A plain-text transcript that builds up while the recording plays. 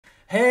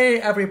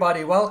Hey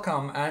everybody,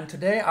 welcome. And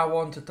today I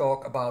want to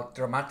talk about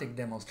dramatic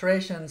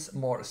demonstrations,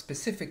 more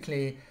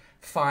specifically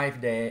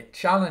 5-day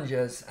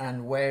challenges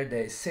and where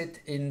they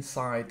sit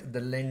inside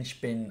the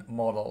linchpin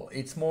model.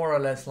 It's more or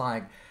less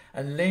like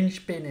a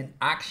linchpin in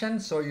action.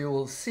 So you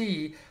will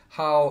see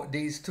how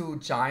these two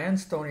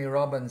giants, Tony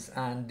Robbins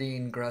and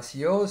Dean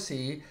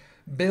Graziosi,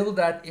 build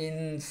that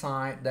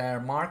inside their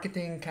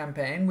marketing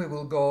campaign. We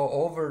will go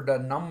over the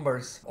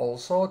numbers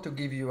also to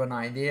give you an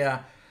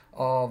idea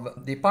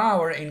of the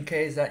power in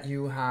case that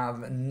you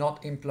have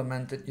not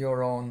implemented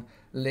your own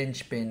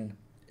linchpin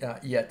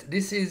yet.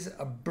 This is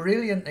a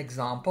brilliant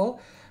example,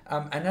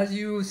 and as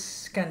you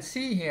can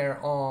see here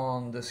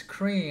on the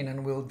screen,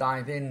 and we'll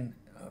dive in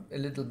a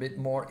little bit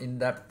more in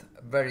depth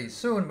very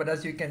soon, but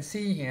as you can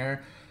see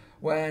here,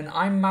 when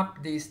I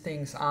map these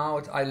things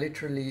out, I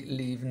literally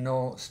leave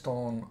no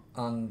stone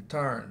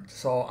unturned.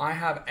 So I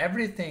have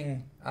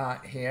everything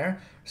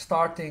here,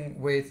 starting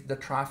with the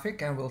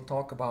traffic, and we'll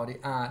talk about the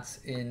ads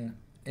in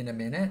a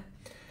minute.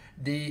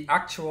 The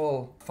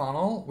actual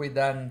funnel with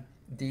then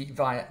the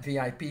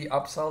VIP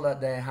upsell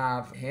that they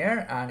have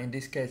here, and in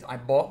this case I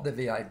bought the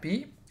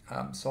VIP.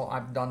 So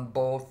I've done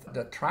both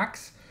the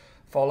tracks,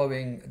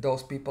 following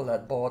those people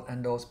that bought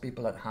and those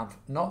people that have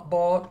not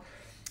bought.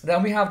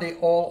 Then we have the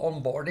all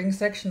onboarding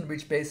section,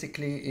 which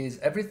basically is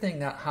everything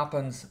that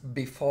happens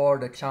before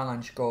the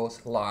challenge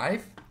goes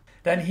live.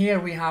 Then here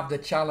we have the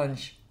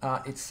challenge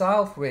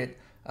itself with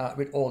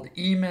all the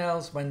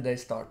emails, when they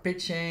start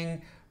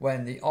pitching,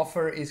 when the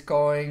offer is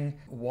going,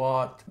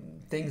 what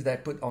things they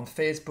put on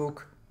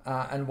Facebook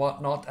and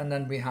whatnot. And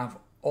then we have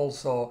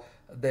also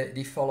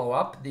the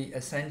follow-up, the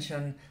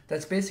ascension.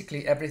 That's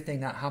basically everything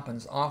that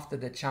happens after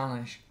the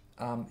challenge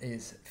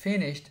is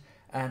finished,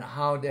 and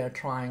how they're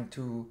trying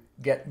to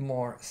get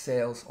more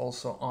sales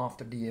also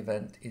after the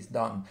event is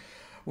done.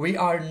 We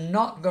are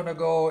not going to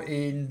go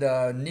in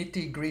the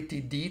nitty-gritty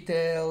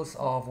details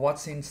of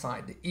what's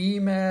inside the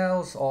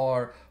emails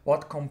or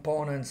what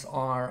components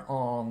are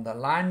on the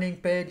landing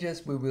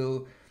pages. We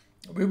will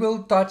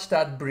touch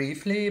that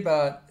briefly,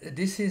 but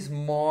this is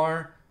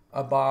more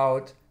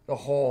about the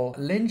whole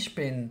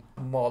linchpin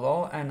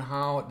model and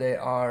how they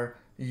are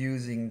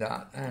using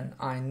that. And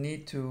I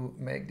need to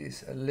make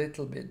this a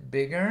little bit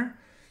bigger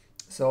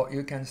so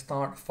you can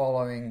start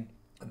following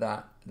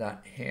that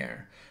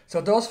here.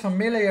 So those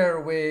familiar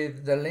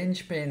with the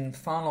linchpin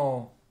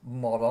funnel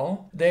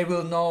model, they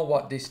will know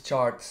what this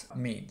chart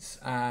means.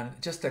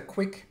 And just a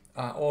quick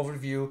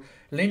overview,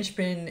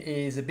 linchpin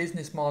is a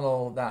business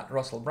model that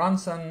Russell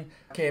Brunson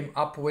came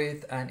up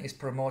with and is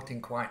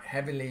promoting quite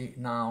heavily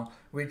now,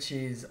 which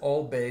is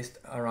all based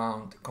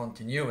around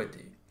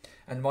continuity.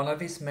 And one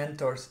of his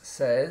mentors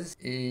said,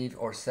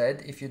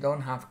 if you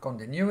don't have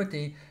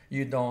continuity,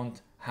 you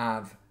don't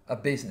have a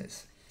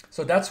business.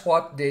 So that's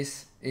what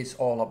this is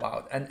all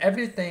about. And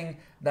everything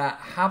that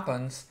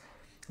happens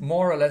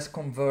more or less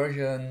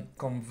converges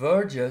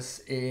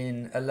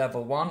in a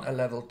level 1, a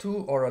level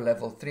 2, or a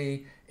level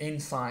 3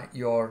 inside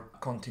your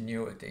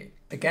continuity.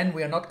 Again,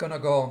 we are not going to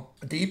go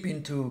deep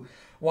into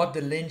what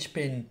the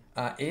linchpin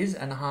is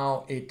and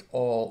how it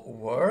all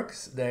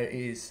works. There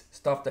is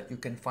stuff that you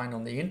can find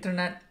on the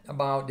internet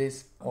about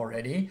this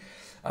already.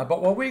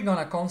 But what we're going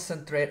to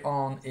concentrate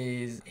on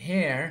is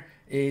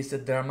the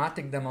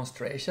dramatic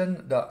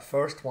demonstration, the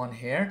first one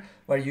here,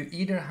 where you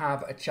either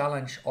have a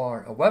challenge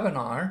or a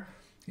webinar.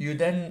 You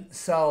then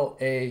sell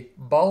a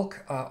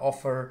bulk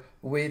offer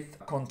with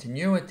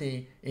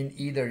continuity in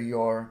either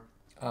your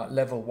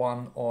level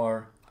 1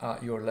 or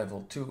your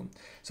level 2.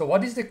 So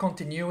what is the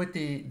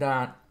continuity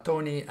that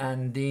Tony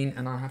and Dean,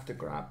 and I have to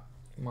grab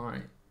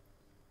my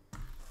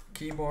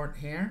keyboard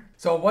here.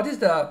 So what is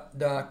the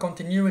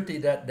continuity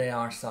that they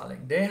are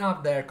selling? They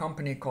have their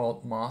company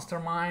called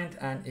Mastermind,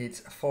 and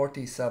it's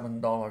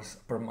 $47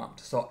 per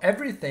month. So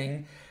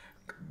everything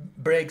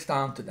breaks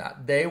down to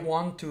that. They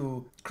want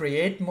to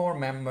create more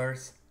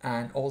members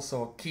and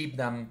also keep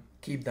them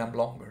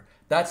longer.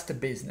 That's the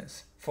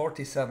business,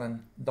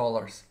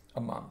 $47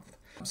 a month.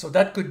 So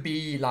that could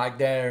be like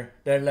their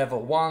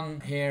level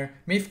 1 here.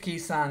 MIFKI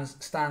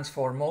stands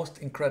for Most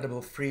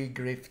Incredible Free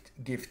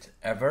Gift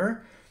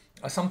Ever.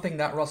 Something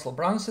that Russell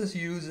Brunson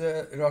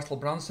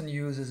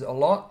uses a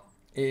lot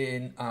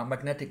in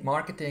magnetic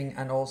marketing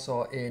and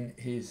also in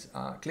his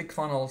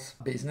ClickFunnels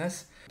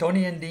business.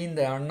 Tony and Dean,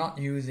 they are not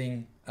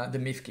using the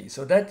MIFKI.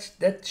 So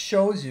that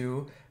shows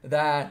you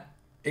that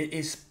it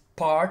is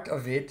part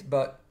of it,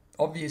 but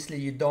obviously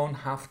you don't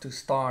have to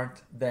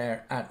start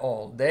there at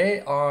all. They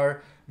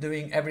are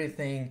doing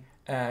everything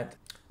at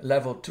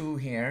level 2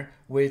 here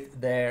with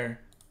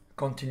their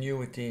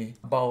continuity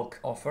bulk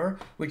offer,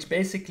 which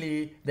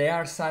basically they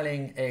are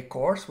selling a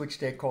course which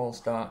they call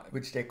the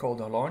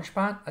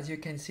Launchpad, as you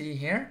can see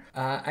here,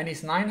 and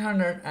it's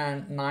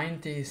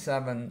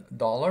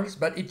 $997,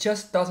 but it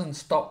just doesn't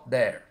stop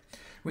there.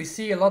 We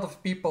see a lot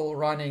of people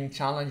running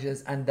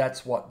challenges, and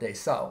that's what they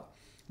sell.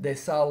 They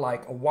sell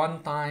like a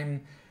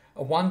one-time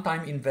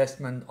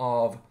investment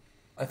of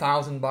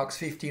 $1,000,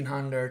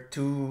 1,500,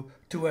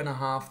 two and a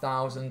half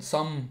thousand.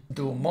 Some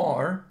do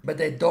more, but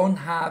they don't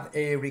have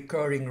a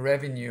recurring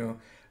revenue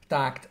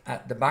tagged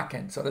at the back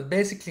end. So that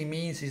basically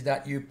means is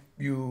that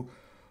you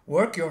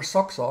work your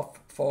socks off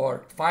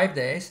for 5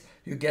 days,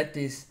 you get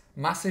this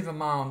massive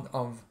amount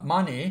of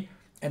money,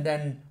 and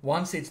then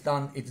once it's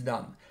done, it's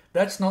done.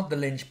 That's not the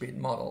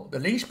linchpin model. The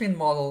linchpin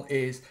model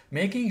is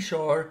making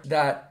sure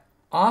that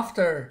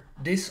after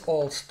this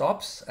all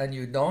stops and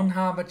you don't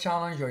have a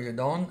challenge or you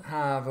don't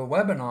have a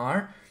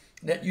webinar,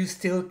 that you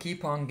still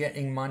keep on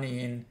getting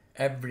money in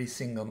every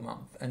single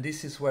month. And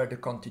this is where the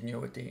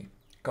continuity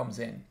comes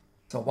in.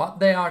 So what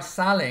they are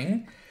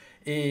selling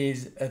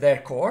is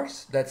their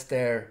course. That's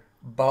their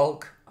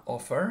bulk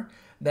offer.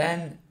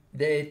 Then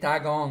they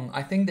tag on,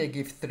 I think they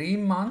give 3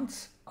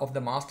 months of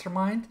the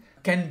mastermind.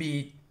 Can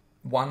be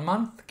 1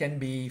 month, can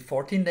be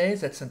 14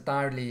 days. That's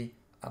entirely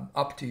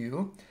up to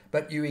you.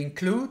 But you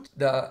include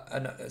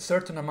a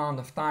certain amount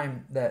of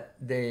time that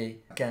they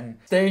can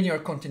stay in your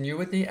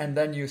continuity, and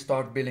then you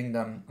start billing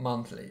them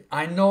monthly.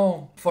 I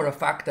know for a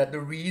fact that the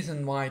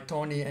reason why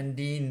Tony and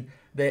Dean,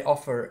 they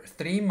offer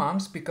 3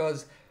 months,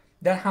 because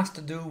that has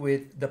to do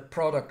with the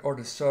product or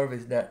the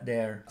service that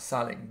they're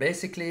selling.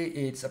 Basically,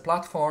 it's a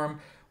platform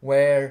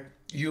where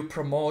you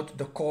promote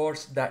the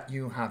course that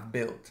you have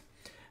built.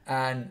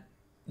 And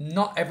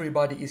not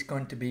everybody is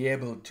going to be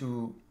able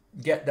to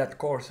get that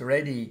course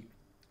ready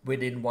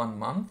within 1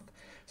 month.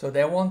 So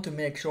they want to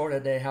make sure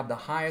that they have the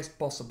highest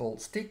possible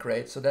stick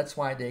rate. So that's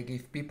why they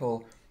give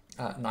people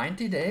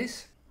 90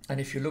 days. And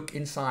if you look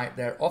inside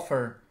their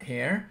offer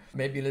here,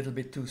 maybe a little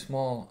bit too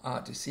small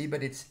to see,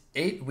 but it's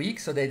 8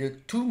 weeks. So they do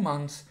 2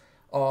 months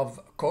of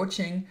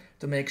coaching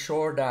to make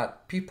sure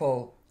that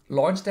people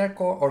launch their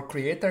course or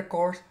create their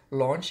course,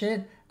 launch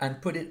it,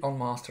 and put it on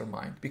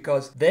Mastermind.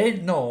 Because they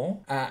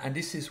know, and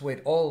this is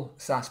with all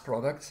SaaS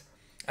products,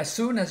 as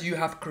soon as you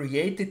have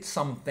created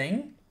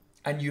something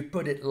and you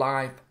put it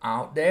live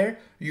out there,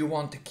 you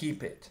want to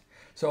keep it.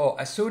 So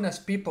as soon as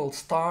people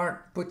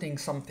start putting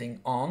something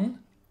on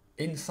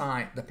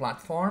inside the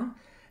platform,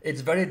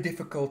 it's very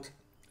difficult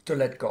to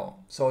let go.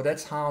 So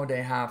that's how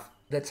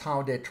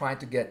they try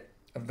to get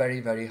a very,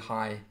 very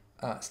high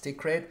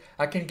stick rate.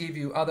 I can give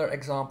you other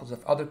examples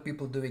of other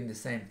people doing the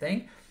same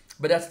thing,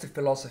 but that's the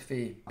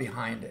philosophy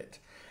behind it.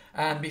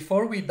 And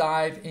before we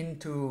dive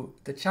into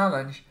the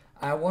challenge,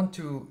 I want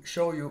to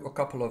show you a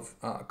couple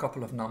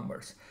of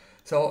numbers.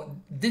 So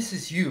this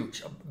is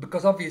huge,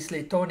 because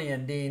obviously Tony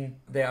and Dean,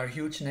 they are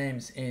huge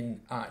names in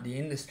the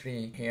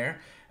industry here.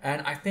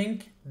 And I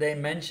think they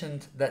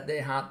mentioned that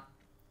they had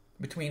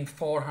between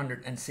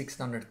 400 and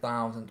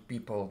 600,000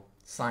 people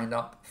signed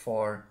up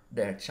for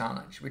their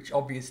challenge, which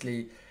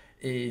obviously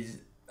is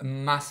a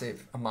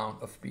massive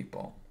amount of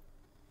people.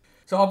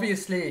 So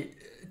obviously,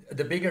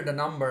 the bigger the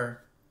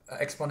number,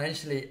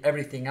 exponentially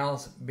everything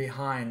else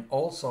behind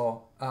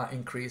also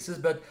increases.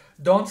 But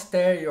don't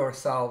stare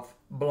yourself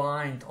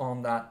blind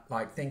on that,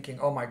 like thinking,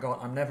 oh my God,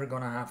 I'm never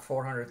gonna have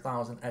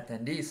 400,000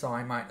 attendees, so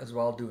I might as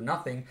well do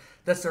nothing.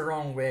 That's the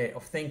wrong way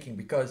of thinking,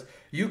 because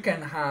you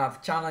can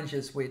have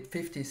challenges with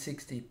 50,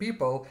 60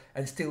 people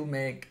and still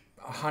make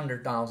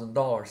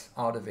 $100,000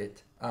 out of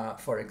it,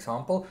 for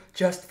example,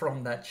 just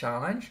from that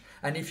challenge.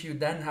 And if you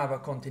then have a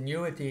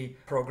continuity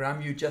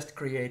program, you just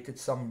created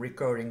some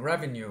recurring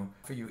revenue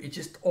for you. It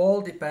just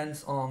all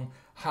depends on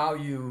how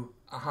you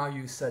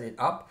set it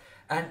up.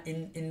 And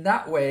in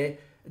that way,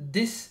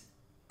 this,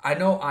 I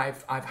know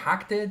I've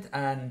hacked it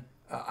and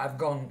I've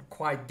gone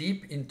quite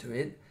deep into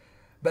it.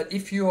 But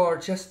if you are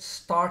just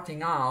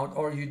starting out,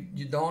 or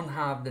you don't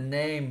have the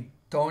name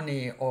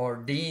Tony or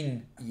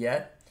Dean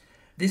yet,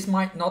 this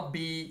might not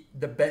be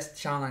the best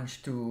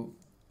challenge to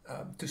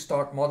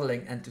start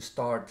modeling and to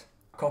start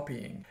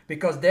copying,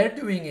 because they're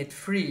doing it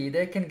free.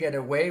 They can get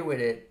away with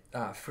it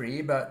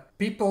free, but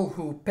people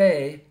who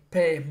pay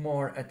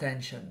more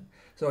attention.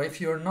 So if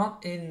you're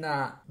not in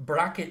that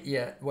bracket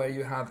yet where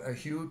you have a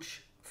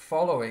huge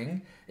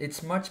following,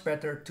 it's much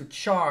better to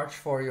charge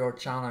for your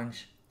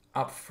challenge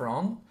up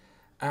front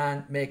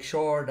and make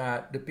sure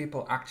that the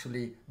people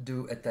actually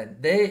do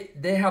attend.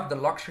 They have the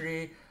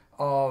luxury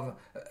of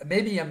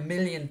maybe 1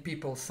 million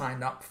people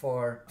signed up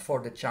for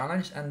the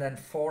challenge, and then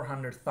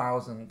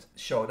 400,000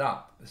 showed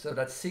up. So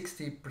that's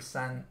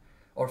 60%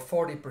 or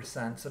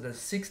 40%. So there's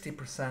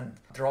 60%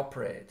 drop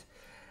rate.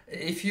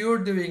 If you're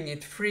doing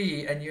it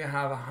free and you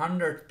have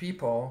 100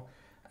 people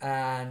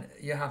and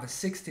you have a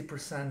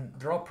 60%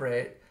 drop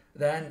rate,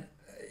 then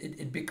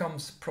it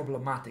becomes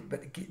problematic.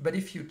 But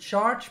if you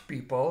charge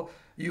people,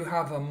 you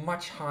have a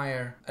much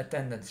higher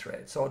attendance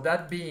rate. So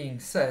that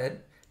being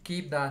said,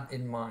 keep that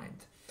in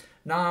mind.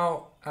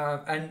 Now,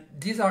 and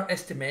these are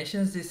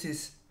estimations. This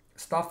is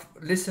stuff,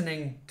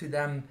 listening to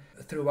them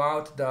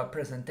throughout the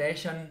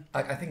presentation.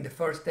 I think the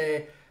first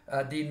day,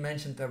 Dean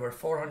mentioned there were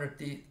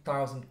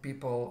 400,000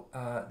 people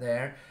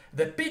there.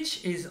 The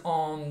pitch is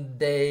on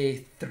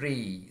day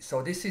 3.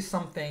 So this is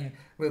something,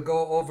 we'll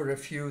go over a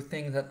few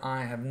things that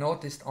I have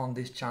noticed on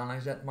this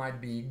challenge that might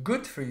be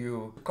good for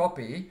you to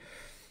copy.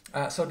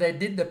 So they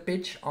did the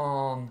pitch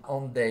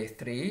on day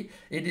 3.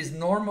 It is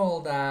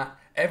normal that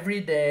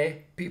every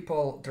day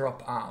people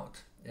drop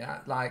out. Yeah,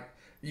 like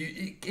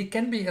it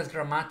can be as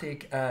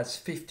dramatic as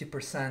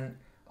 50%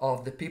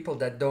 of the people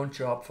that don't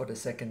show up for the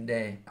second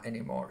day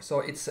anymore. So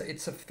it's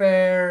a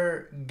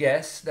fair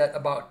guess that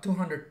about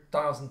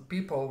 200,000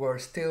 people were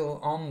still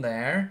on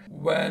there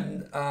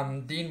when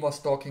Dean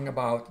was talking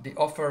about the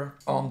offer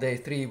on day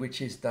 3,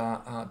 which is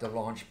the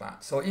launch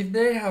pad. So if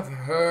they have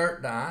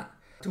heard that,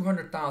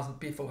 200,000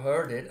 people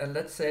heard it, and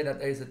let's say that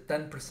there is a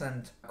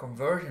 10%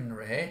 conversion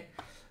rate,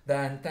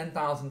 then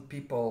 10,000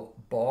 people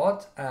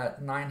bought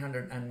at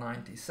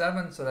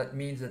 997. So that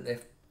means that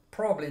they've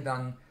probably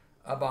done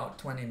about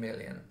 20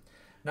 million.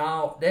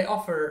 Now they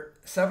offer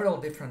several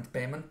different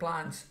payment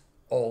plans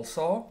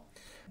also,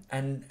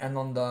 and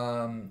on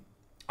the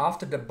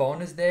after the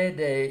bonus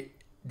day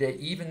they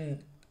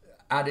even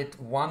added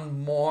one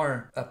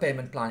more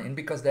payment plan in,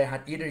 because they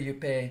had either you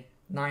pay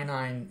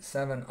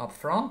 997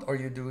 upfront or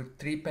you do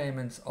 3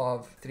 payments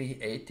of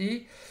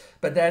 380.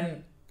 But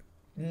then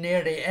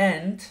near the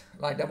end,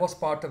 like that was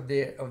part of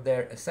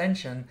their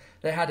ascension,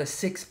 they had a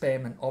 6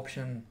 payment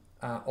option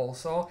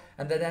also,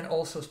 and they then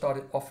also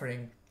started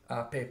offering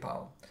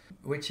PayPal,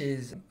 which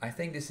is, I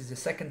think this is the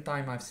second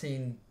time I've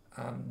seen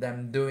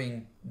them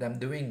doing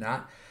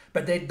that.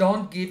 But they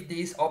don't give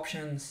these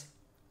options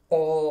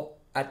all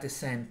at the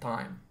same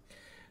time,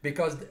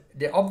 because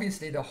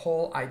obviously the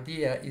whole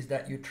idea is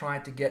that you try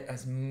to get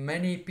as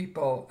many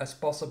people as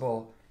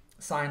possible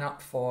sign up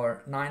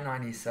for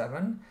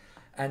 997.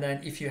 And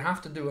then if you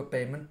have to do a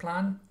payment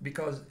plan,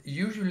 because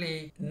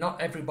usually not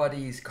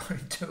everybody is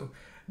going to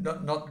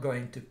not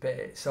going to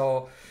pay.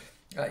 So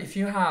if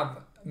you have,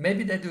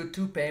 maybe they do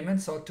 2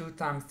 payments, so 2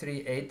 times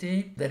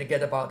 380, then you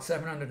get about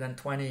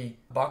 $720,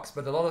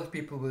 but a lot of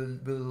people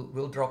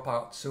will drop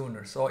out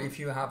sooner. So if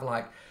you have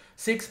like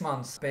 6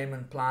 months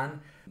payment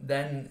plan,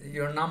 then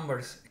your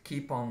numbers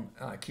keep on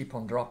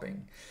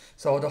dropping.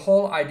 So the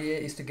whole idea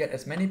is to get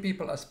as many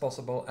people as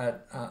possible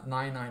at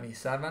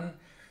 997,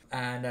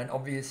 and then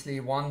obviously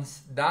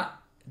once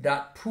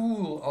that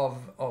pool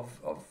of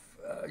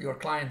your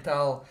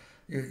clientele,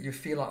 you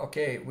feel like,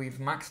 okay, we've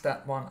maxed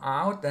that one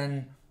out,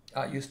 then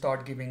you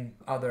start giving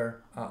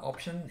other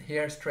option.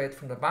 Here straight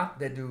from the bat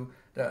they do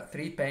the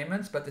 3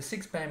 payments, but the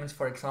 6 payments,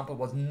 for example,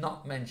 was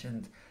not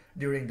mentioned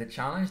during the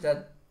challenge.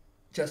 That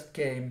just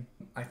came,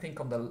 I think,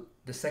 on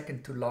the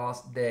second to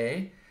last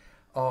day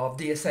of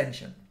the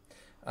ascension.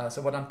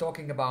 So what I'm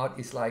talking about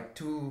is like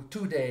two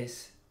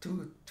days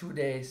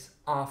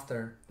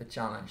after the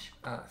challenge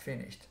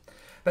finished.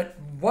 But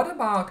what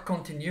about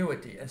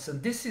continuity? And so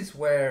this is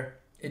where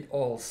it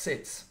all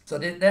sits. So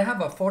they have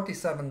a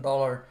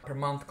 $47 per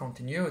month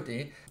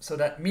continuity. So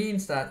that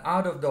means that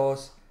out of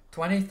those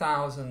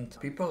 20,000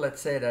 people,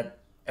 let's say that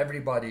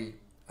everybody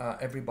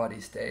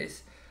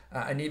stays.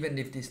 And even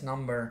if this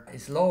number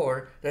is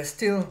lower, there's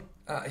still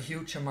a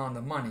huge amount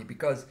of money,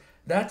 because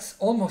that's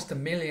almost $1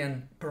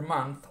 million per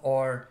month,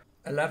 or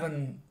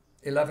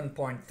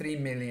 11.3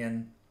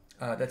 million.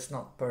 That's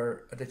not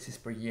per, this is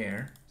per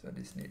year. So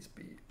this needs to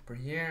be per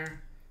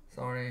year.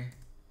 Sorry,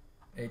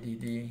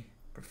 ADD,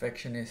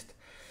 perfectionist.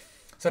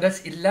 So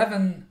that's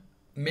 11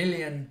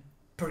 million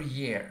per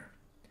year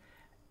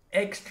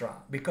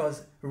extra,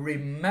 because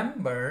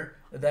remember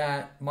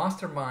that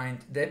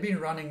Mastermind, they've been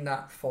running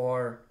that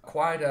for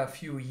quite a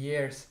few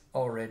years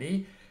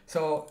already.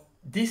 So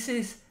this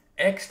is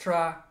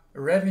extra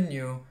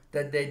revenue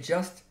that they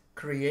just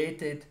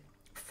created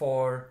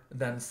for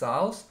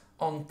themselves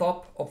on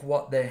top of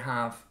what they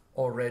have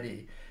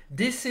already.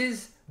 This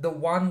is the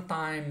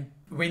one-time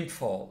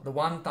windfall, the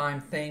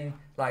one-time thing,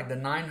 like the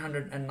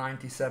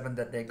 997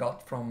 that they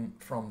got from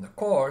the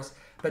course.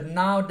 But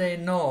now they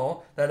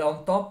know that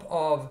on top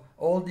of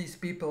all these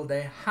people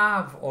they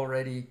have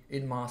already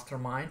in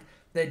Mastermind,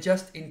 they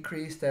just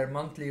increased their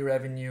monthly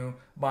revenue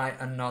by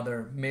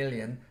another $1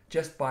 million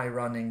just by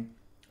running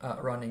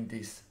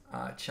this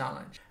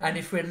challenge. And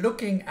if we're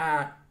looking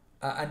at,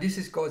 and this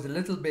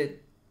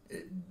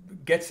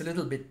gets a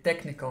little bit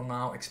technical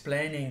now,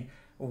 explaining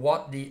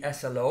what the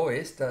SLO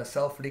is, the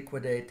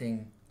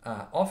self-liquidating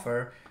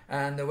offer,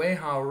 and the way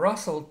how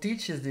Russell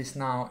teaches this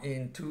now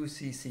in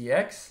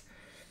 2CCX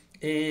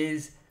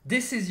is,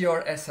 this is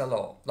your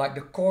SLO, like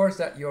the course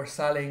that you're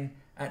selling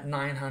at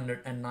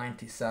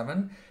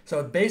 997.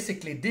 So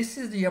basically this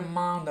is the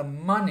amount of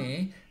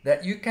money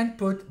that you can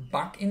put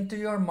back into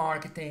your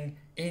marketing,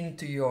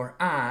 into your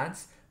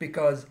ads,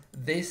 because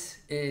this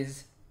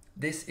is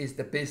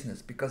the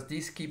business, because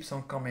this keeps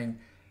on coming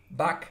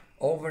back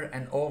over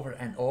and over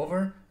and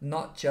over,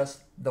 not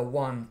just the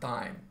one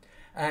time.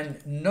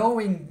 And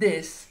knowing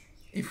this,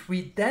 if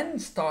we then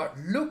start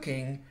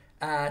looking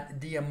at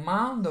the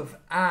amount of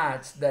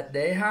ads that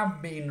they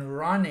have been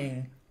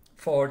running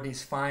for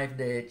this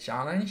 5-day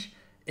challenge,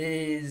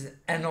 is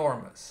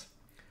enormous.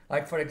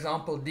 Like for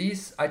example,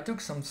 I took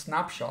some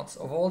snapshots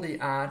of all the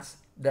ads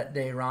that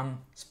they run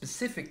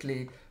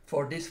specifically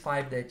for this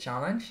 5-day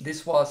challenge.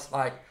 This was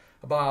like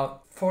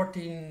about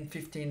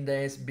 14-15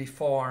 days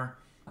before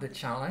the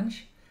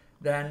challenge.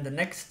 Then the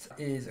next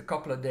is a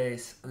couple of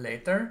days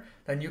later.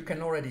 Then you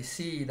can already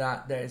see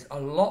that there's a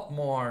lot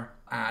more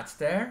ads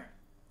there.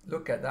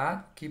 Look at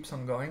that, keeps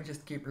on going,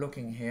 just keep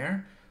looking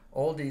here.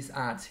 All these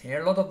ads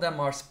here, a lot of them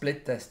are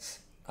split tests,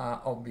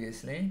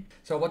 obviously.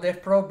 So what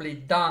they've probably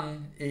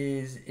done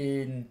is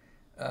in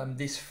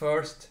this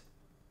first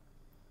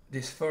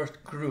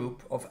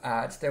group of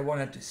ads, they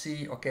wanted to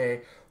see,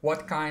 okay,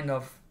 what kind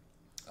of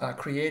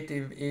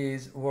creative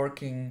is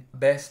working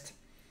best,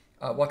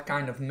 what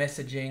kind of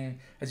messaging.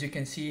 As you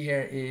can see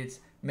here, it's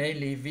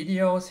mainly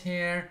videos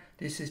here.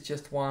 This is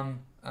just one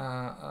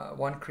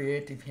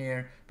creative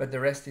here, but the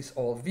rest is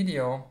all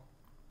video.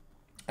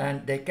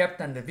 And they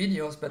kept on the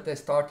videos, but they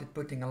started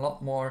putting a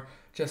lot more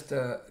just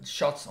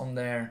shots on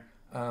there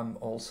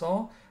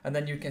also. And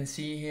then you can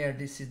see here,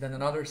 this is then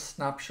another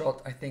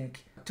snapshot, I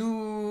think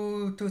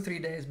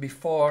 2-3 days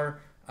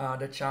before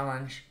the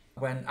challenge,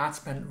 when ad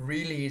spend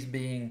really is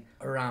being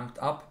ramped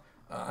up.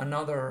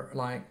 Another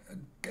like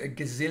a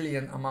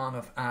gazillion amount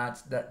of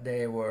ads that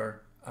they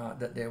were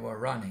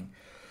running.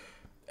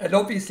 And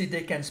obviously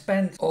they can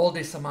spend all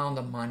this amount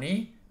of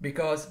money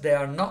because they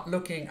are not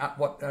looking at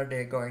what are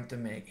they going to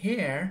make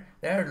here.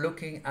 They're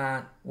looking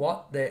at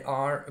what they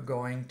are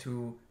going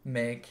to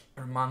make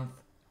per month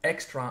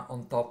extra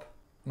on top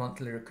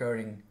monthly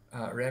recurring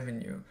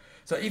revenue.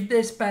 So if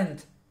they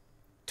spend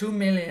 2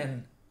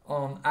 million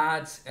on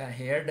ads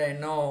here, they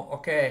know,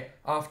 okay,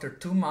 after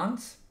 2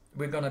 months,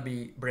 we're going to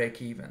be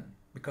break even,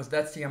 because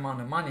that's the amount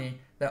of money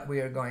that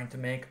we are going to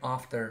make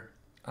after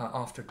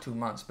 2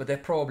 months. But they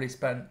probably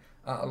spend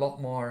a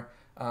lot more.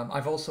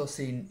 I've also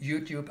seen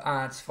YouTube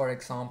ads, for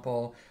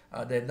example.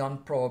 They've done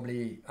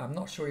probably, I'm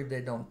not sure if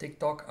they've done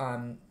TikTok.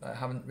 I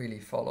haven't really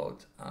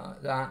followed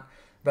that,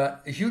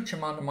 but a huge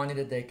amount of money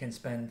that they can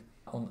spend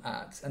on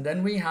ads. And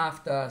then we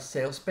have the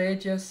sales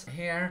pages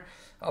here.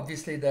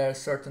 Obviously there are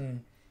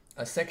certain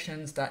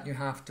sections that you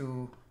have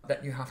to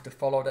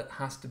follow, that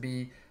has to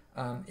be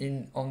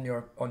on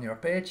your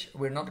page.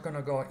 We're not going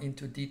to go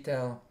into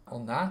detail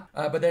on that,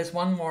 but there's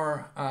one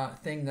more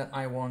thing that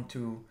I want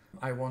to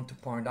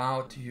point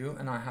out to you,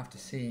 and I have to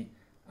see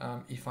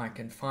if I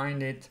can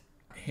find it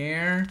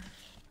here.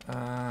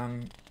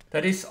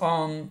 That is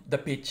on the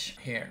pitch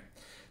here.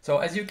 So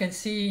as you can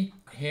see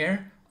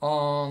here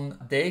on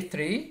day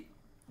 3,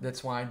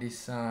 that's why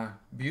this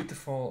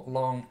beautiful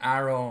long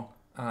arrow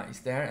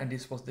is there, and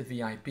this was the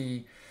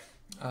VIP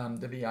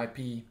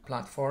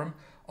platform.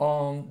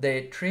 On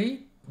day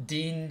 3,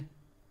 Dean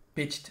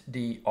pitched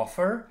the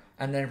offer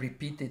and then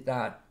repeated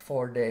that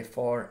for day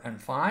 4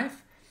 and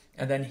 5.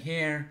 And then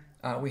here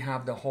we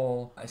have the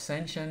whole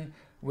ascension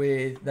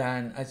with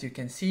then, as you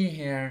can see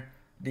here,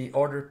 the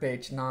order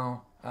page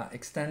now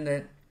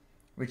extended,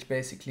 which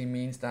basically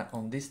means that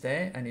on this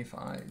day, and if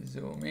I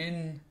zoom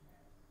in,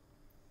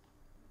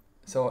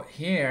 so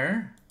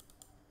here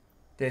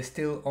they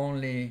still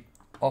only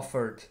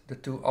offered the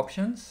 2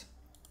 options,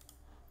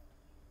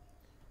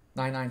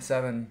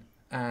 997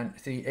 and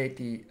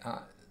 380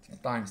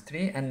 times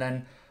 3, and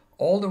then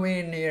all the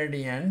way near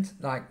the end,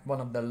 like one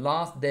of the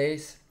last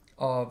days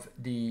of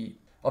the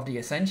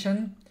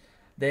ascension,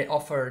 they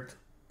offered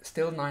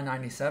still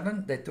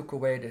 997. They took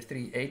away the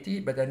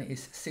 380, but then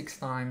it's 6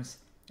 times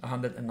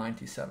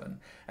 197,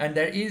 and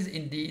there is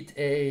indeed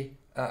a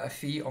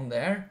fee on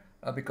there.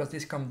 Because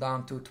this comes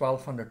down to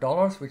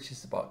 $1,200, which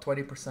is about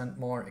 20%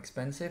 more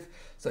expensive.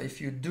 So if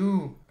you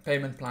do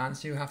payment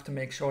plans, you have to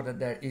make sure that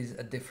there is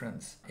a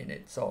difference in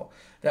it. So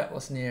that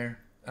was near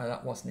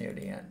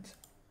the end.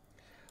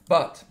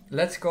 But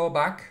let's go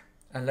back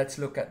and let's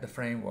look at the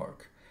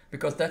framework,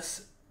 because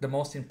that's the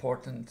most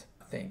important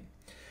thing.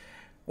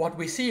 What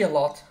we see a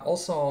lot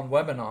also on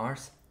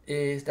webinars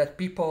is that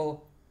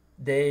people,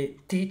 they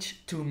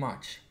teach too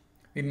much.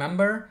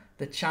 Remember,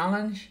 the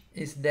challenge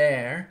is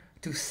there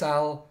to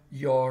sell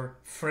your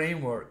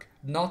framework,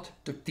 not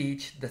to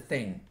teach the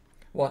thing.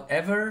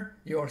 Whatever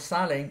you're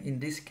selling, in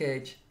this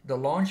case the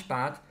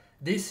Launchpad,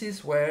 this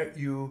is where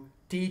you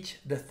teach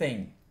the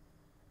thing.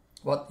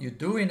 What you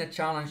do in a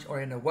challenge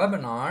or in a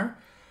webinar,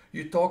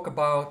 you talk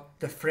about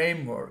the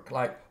framework,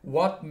 like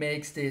what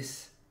makes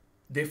this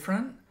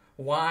different,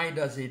 why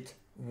does it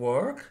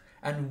work,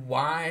 and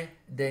why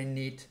they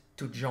need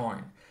to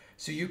join.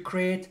 So you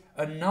create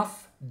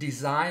enough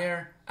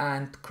desire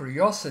and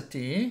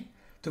curiosity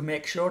to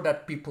make sure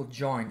that people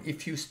join.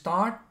 If you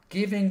start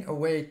giving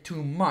away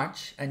too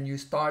much and you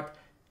start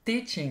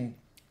teaching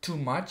too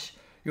much,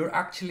 you're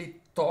actually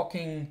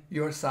talking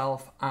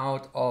yourself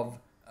out of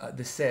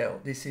the sale.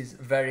 This is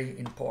very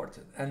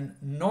important. And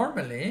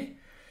normally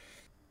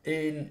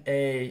in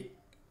a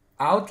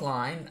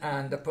outline,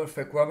 and the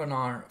perfect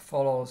webinar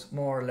follows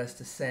more or less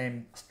the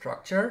same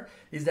structure,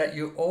 is that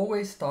you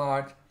always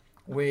start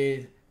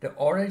with the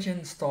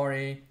origin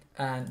story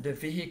and the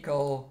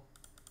vehicle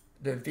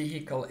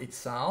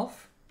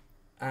itself,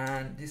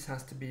 and this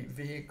has to be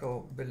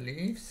vehicle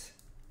beliefs,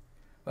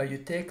 where you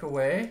take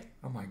away,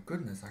 oh my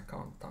goodness, I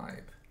can't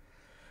type,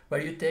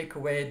 where you take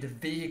away the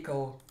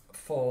vehicle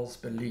false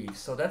beliefs.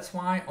 So that's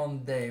why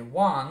on day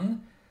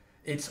 1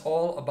 it's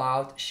all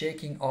about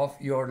shaking off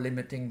your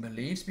limiting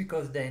beliefs,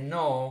 because they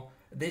know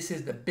this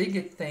is the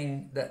biggest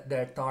thing that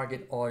their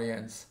target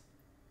audience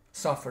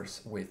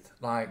suffers with.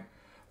 Like,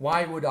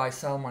 why would I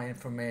sell my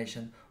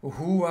information?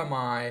 Who am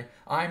I?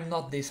 I'm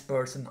not this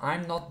person.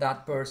 I'm not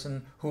that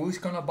person. Who's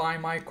gonna buy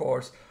my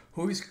course?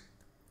 Who is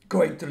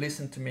going to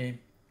listen to me?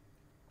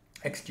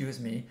 Excuse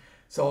me.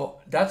 So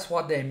that's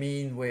what they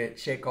mean with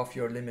shake off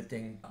your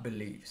limiting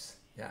beliefs.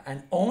 Yeah,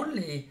 and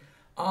only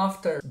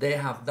after they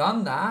have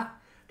done that,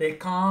 they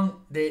can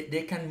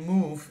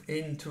move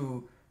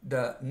into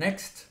the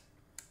next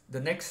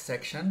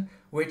section,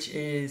 which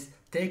is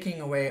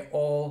taking away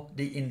all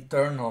the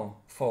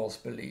internal false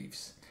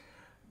beliefs.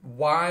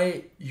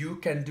 Why you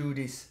can do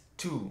this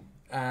too.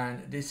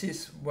 And this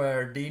is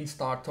where Dean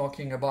starts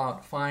talking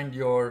about find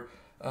your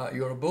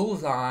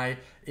bullseye,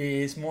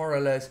 is more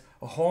or less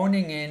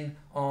honing in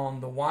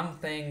on the one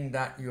thing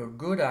that you're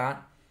good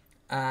at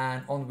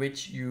and on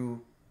which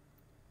you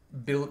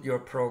build your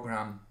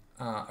program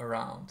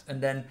around. And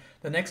then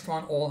the next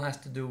one all has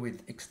to do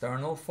with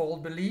external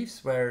false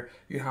beliefs, where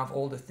you have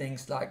all the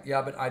things like,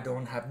 yeah, but I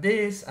don't have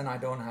this and I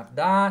don't have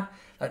that.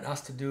 That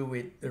has to do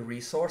with the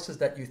resources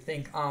that you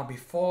think,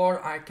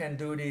 before I can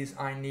do this,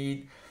 I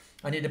need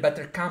a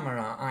better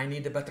camera, I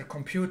need a better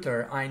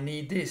computer, I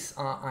need this,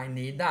 I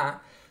need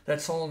that.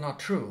 That's all not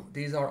true.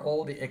 These are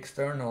all the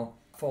external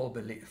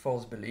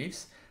false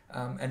beliefs,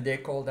 and they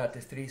call that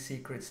the 3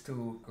 secrets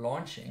to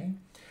launching.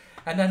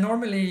 And then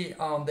normally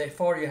on day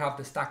 4 you have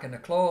the stack and the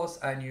close,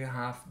 and you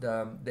have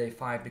the day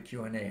 5 the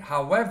Q&A.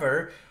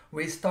 However,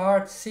 we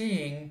start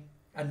seeing,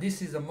 and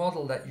this is a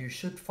model that you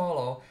should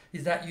follow,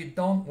 is that you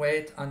don't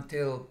wait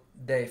until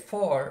day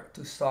 4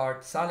 to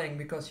start selling,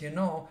 because you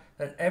know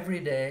that every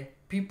day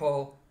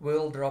people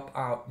will drop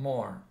out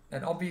more.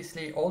 And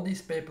obviously all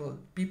these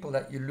people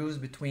that you lose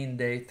between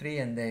day 3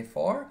 and day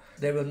 4,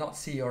 they will not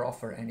see your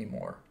offer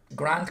anymore.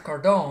 Grant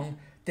Cardone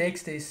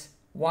takes this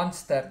one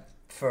step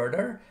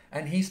further,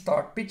 and he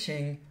starts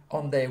pitching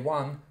on day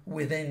 1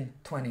 within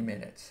 20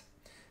 minutes.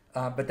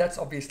 But that's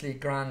obviously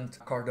Grant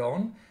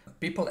Cardone.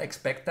 People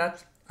expect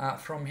that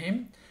from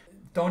him.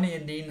 Tony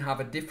and Dean have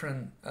a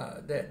different,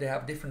 they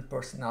have different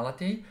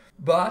personality,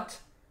 but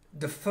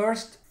the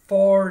first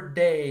 4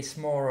 days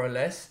more or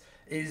less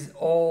is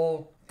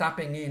all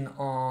tapping in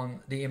on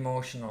the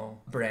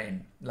emotional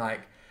brain,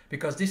 like,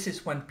 because this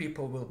is when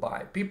people will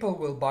buy. People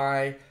will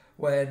buy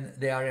when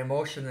they are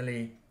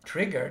emotionally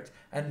triggered,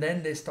 and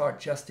then they start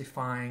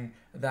justifying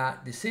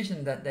that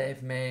decision that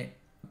they've made,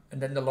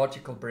 and then the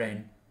logical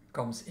brain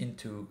comes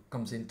into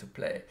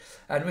play.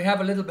 And we have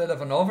a little bit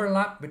of an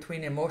overlap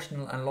between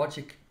emotional and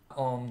logic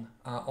on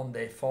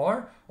day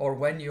 4, or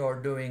when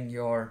you're doing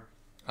your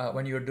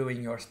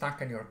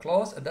stack and your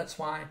close. And that's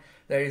why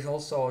there is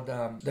also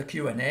the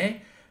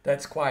Q&A.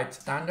 That's quite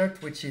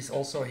standard, which is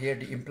also here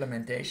the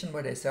implementation,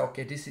 where they say,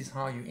 okay, this is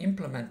how you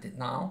implement it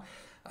now,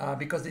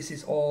 because this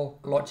is all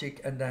logic,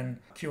 and then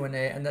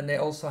Q&A, and then they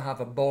also have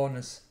a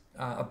bonus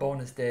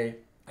day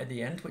at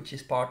the end, which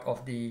is part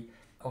of the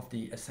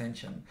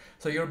ascension.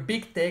 So your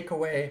big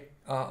takeaway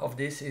of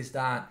this is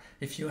that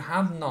if you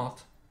have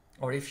not,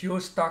 or if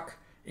you're stuck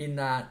in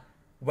that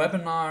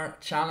webinar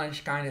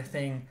challenge kind of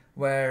thing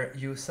where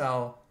you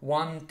sell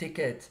one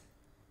ticket,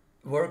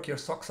 work your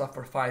socks off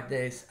for 5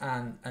 days,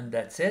 and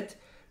that's it,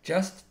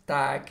 just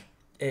tag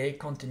a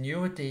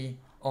continuity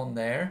on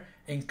there,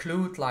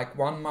 include like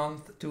 1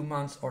 month, 2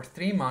 months, or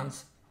 3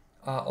 months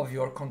of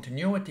your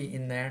continuity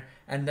in there,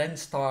 and then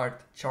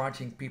start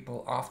charging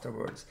people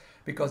afterwards,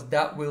 because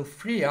that will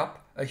free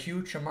up a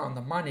huge amount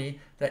of money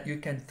that you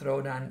can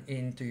throw down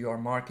into your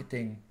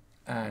marketing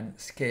and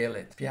scale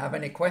it. If you have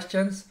any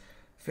questions,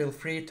 feel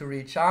free to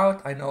reach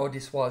out. I know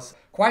this was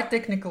quite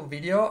technical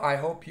video. I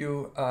hope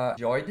you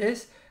enjoyed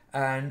this,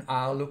 and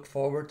I'll look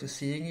forward to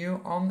seeing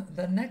you on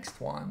the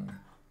next one.